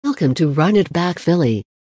Welcome to Run It Back Philly.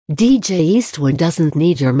 DJ Eastwood doesn't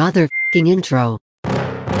need your motherfucking intro.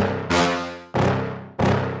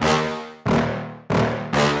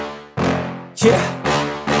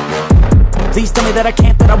 Yeah. Please tell me that I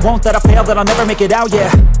can't, that I won't, that I fail, that I'll never make it out,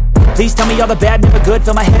 yeah. Please tell me all the bad, never good,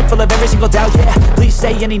 fill my head full of every single doubt, yeah. Please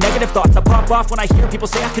say any negative thoughts, I pop off when I hear people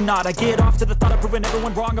say I cannot. I get off to the thought of proving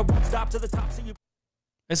everyone wrong, I won't stop to the top. So you...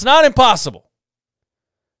 It's not impossible.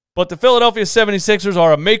 But the Philadelphia 76ers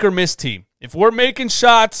are a make-or-miss team. If we're making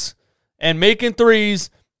shots and making threes,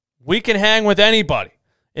 we can hang with anybody.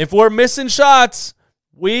 If we're missing shots,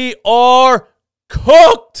 we are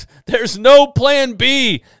cooked. There's no plan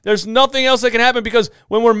B. There's nothing else that can happen because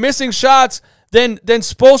when we're missing shots, then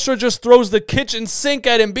Spoelstra just throws the kitchen sink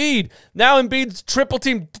at Embiid. Now Embiid's triple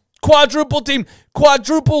team, quadruple team,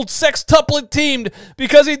 quadruple sextuplet teamed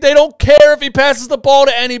because they don't care if he passes the ball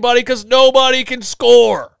to anybody because nobody can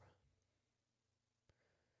score.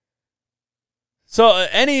 So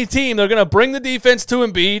any team, they're going to bring the defense to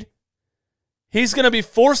Embiid. He's going to be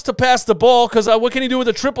forced to pass the ball because what can he do with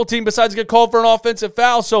a triple team besides get called for an offensive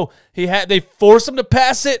foul? So they force him to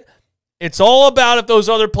pass it. It's all about if those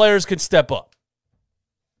other players can step up.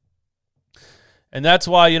 And that's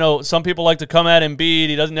why, some people like to come at Embiid.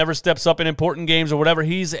 He never steps up in important games or whatever.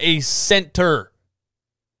 He's a center.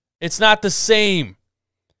 It's not the same.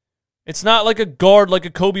 It's not like a guard like a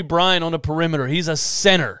Kobe Bryant on the perimeter. He's a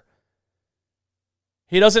center.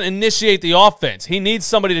 He doesn't initiate the offense. He needs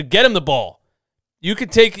somebody to get him the ball.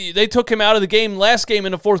 They took him out of the game last game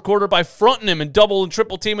in the fourth quarter by fronting him and double and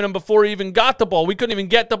triple teaming him before he even got the ball. We couldn't even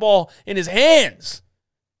get the ball in his hands.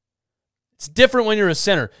 It's different when you're a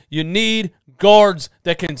center. You need guards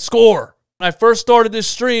that can score. When I first started this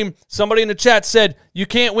stream, somebody in the chat said, you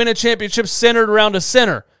can't win a championship centered around a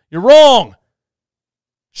center. You're wrong.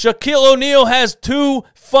 Shaquille O'Neal has 2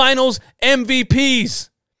 finals MVPs.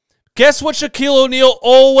 Guess what Shaquille O'Neal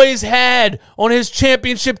always had on his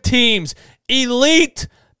championship teams? Elite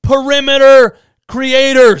perimeter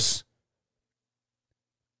creators.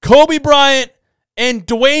 Kobe Bryant and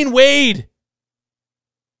Dwayne Wade.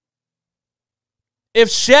 If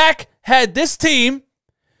Shaq had this team,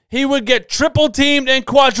 he would get triple teamed and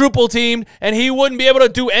quadruple teamed, and he wouldn't be able to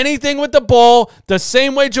do anything with the ball the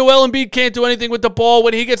same way Joel Embiid can't do anything with the ball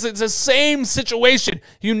when he gets it's the same situation.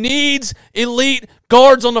 You needs elite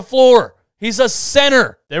guards on the floor. He's a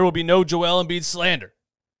center. There will be no Joel Embiid slander.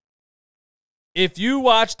 If you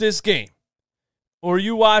watch this game, or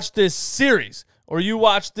you watch this series, or you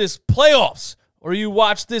watch this playoffs, or you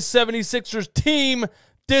watch this 76ers team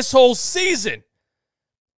this whole season,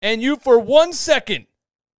 and you for 1 second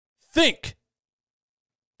think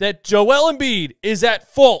that Joel Embiid is at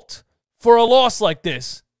fault for a loss like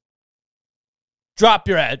this, drop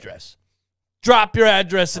your address. Drop your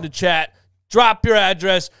address in the chat. Drop your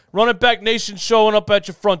address. Run It Back Nation showing up at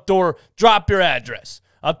your front door. Drop your address.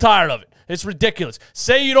 I'm tired of it. It's ridiculous.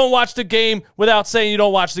 Say you don't watch the game without saying you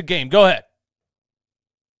don't watch the game. Go ahead.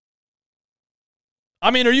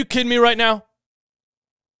 I mean, are you kidding me right now?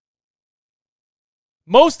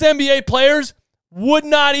 Most NBA players would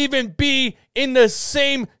not even be in the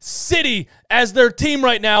same city as their team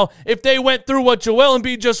right now if they went through what Joel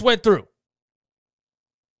Embiid just went through.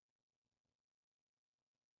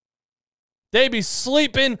 They'd be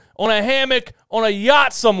sleeping on a hammock on a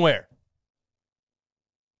yacht somewhere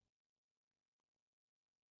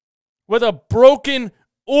with a broken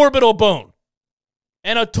orbital bone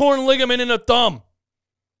and a torn ligament in the thumb.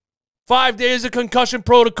 5 days of concussion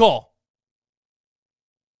protocol.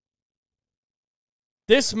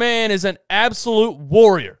 This man is an absolute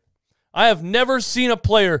warrior. I have never seen a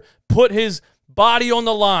player put his body on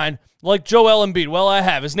the line like Joel Embiid. Well, I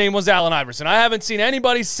have. His name was Allen Iverson. I haven't seen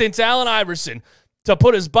anybody since Allen Iverson to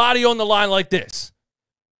put his body on the line like this.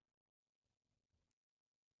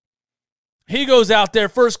 He goes out there,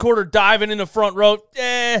 first quarter, diving in the front row.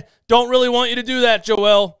 Don't really want you to do that,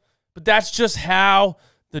 Joel. But that's just how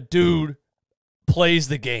the dude plays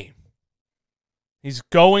the game. He's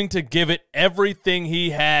going to give it everything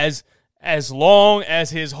he has as long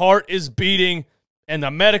as his heart is beating and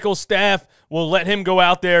the medical staff will let him go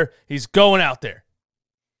out there. He's going out there.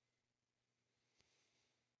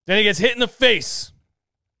 Then he gets hit in the face.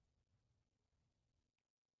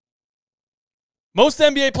 Most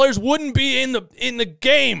NBA players wouldn't be in the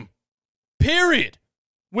game, period,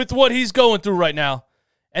 with what he's going through right now.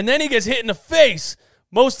 And then he gets hit in the face.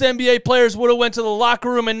 Most NBA players would have went to the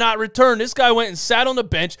locker room and not returned. This guy went and sat on the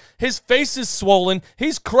bench. His face is swollen.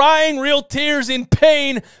 He's crying real tears in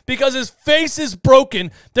pain because his face is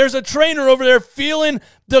broken. There's a trainer over there feeling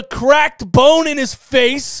the cracked bone in his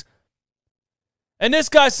face. And this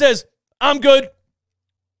guy says, I'm good.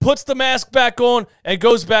 puts the mask back on, and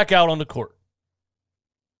goes back out on the court.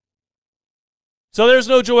 So there's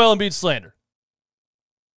no Joel Embiid slander.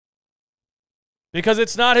 Because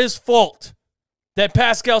it's not his fault that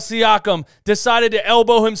Pascal Siakam decided to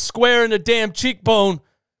elbow him square in the damn cheekbone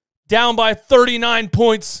down by 39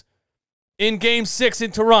 points in Game 6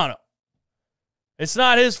 in Toronto. It's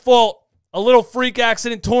not his fault. A little freak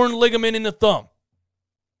accident, torn ligament in the thumb.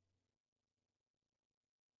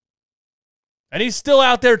 And he's still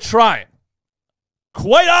out there trying.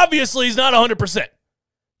 Quite obviously, he's not 100%.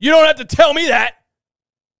 You don't have to tell me that.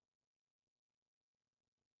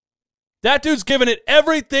 That dude's giving it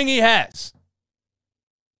everything he has.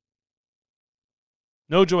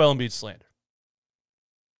 No Joel Embiid slander.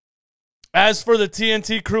 As for the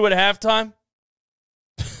TNT crew at halftime,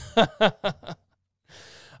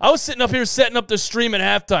 I was sitting up here setting up the stream at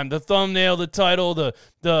halftime, the thumbnail, the title,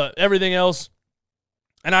 the everything else,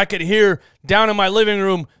 and I could hear down in my living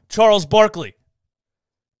room Charles Barkley.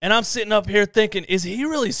 And I'm sitting up here thinking, is he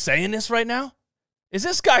really saying this right now? Is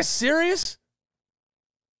this guy serious?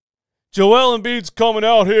 Joel Embiid's coming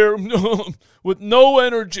out here with no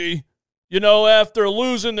energy. You know, after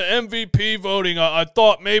losing the MVP voting, I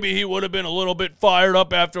thought maybe he would have been a little bit fired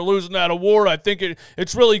up after losing that award. I think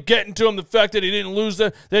it's really getting to him, the fact that he didn't lose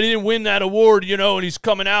that he didn't win that award, you know, and he's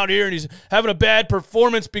coming out here and he's having a bad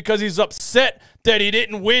performance because he's upset that he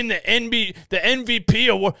didn't win the MVP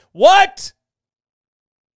award. What?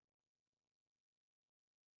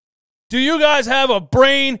 Do you guys have a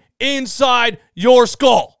brain inside your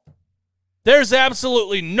skull? There's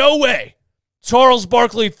absolutely no way Charles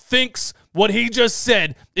Barkley thinks what he just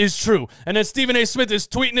said is true. And then Stephen A. Smith is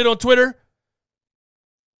tweeting it on Twitter.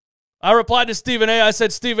 I replied to Stephen A. I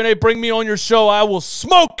said, Stephen A., bring me on your show. I will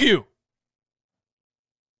smoke you.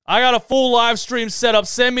 I got a full live stream set up.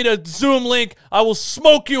 Send me the Zoom link. I will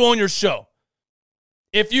smoke you on your show.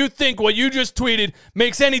 If you think what you just tweeted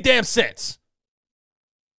makes any damn sense.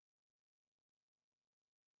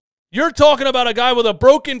 You're talking about a guy with a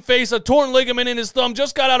broken face, a torn ligament in his thumb,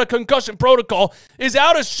 just got out of concussion protocol, is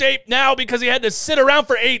out of shape now because he had to sit around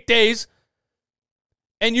for 8 days,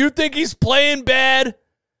 and you think he's playing bad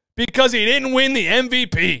because he didn't win the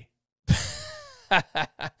MVP.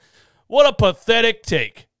 What a pathetic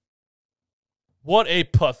take. What a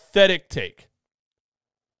pathetic take.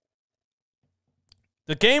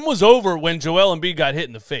 The game was over when Joel Embiid got hit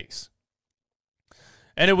in the face.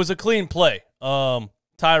 And it was a clean play.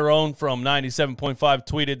 Tyrone from 97.5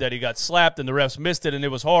 tweeted that he got slapped and the refs missed it and it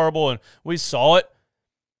was horrible, and we saw it.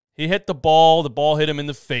 He hit the ball hit him in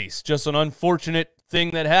the face. Just an unfortunate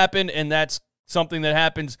thing that happened, and that's something that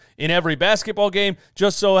happens in every basketball game.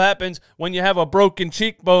 Just so happens when you have a broken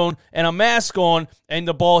cheekbone and a mask on and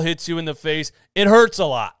the ball hits you in the face, it hurts a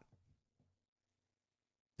lot.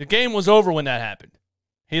 The game was over when that happened.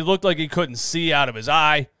 He looked like he couldn't see out of his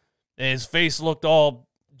eye, and his face looked all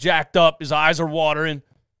jacked up. His eyes are watering.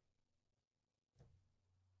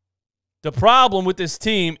 The problem with this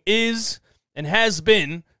team is, and has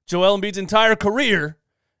been, Joel Embiid's entire career,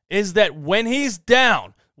 is that when he's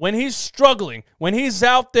down, when he's struggling, when he's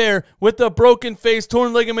out there with a broken face,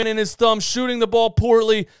 torn ligament in his thumb, shooting the ball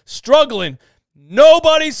poorly, struggling,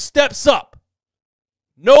 nobody steps up.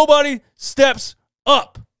 Nobody steps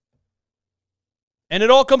up. And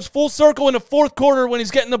it all comes full circle in the fourth quarter when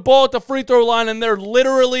he's getting the ball at the free throw line and they're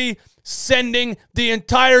literally sending the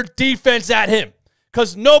entire defense at him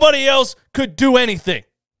because nobody else could do anything.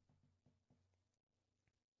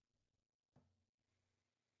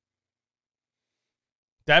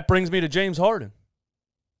 That brings me to James Harden.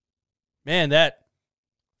 Man, that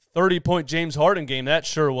 30-point James Harden game, that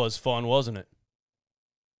sure was fun, wasn't it?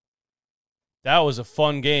 That was a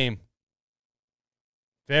fun game.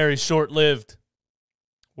 Very short-lived.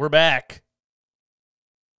 We're back.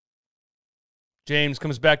 James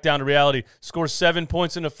comes back down to reality, scores 7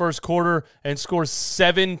 points in the first quarter, and scores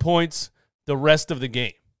 7 points the rest of the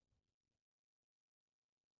game.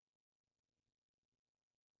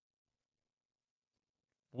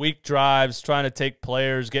 Weak drives, trying to take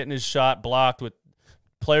players, getting his shot blocked with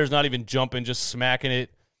players not even jumping, just smacking it.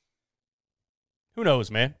 Who knows,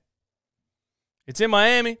 man? It's in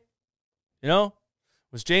Miami. You know?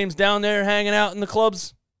 Was James down there hanging out in the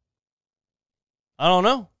clubs? I don't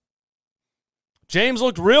know. James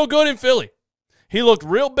looked real good in Philly. He looked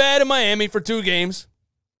real bad in Miami for 2 games.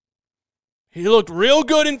 He looked real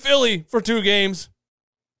good in Philly for 2 games.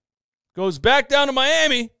 Goes back down to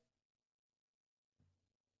Miami.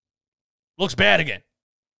 Looks bad again.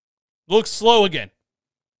 Looks slow again.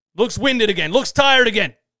 Looks winded again. Looks tired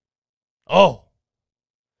again. Oh.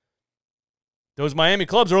 Those Miami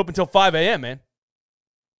clubs are open till 5 a.m., man.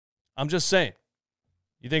 I'm just saying.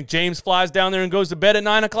 You think James flies down there and goes to bed at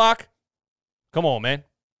 9 o'clock? Come on, man.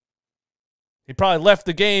 He probably left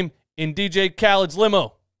the game in DJ Khaled's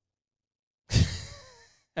limo.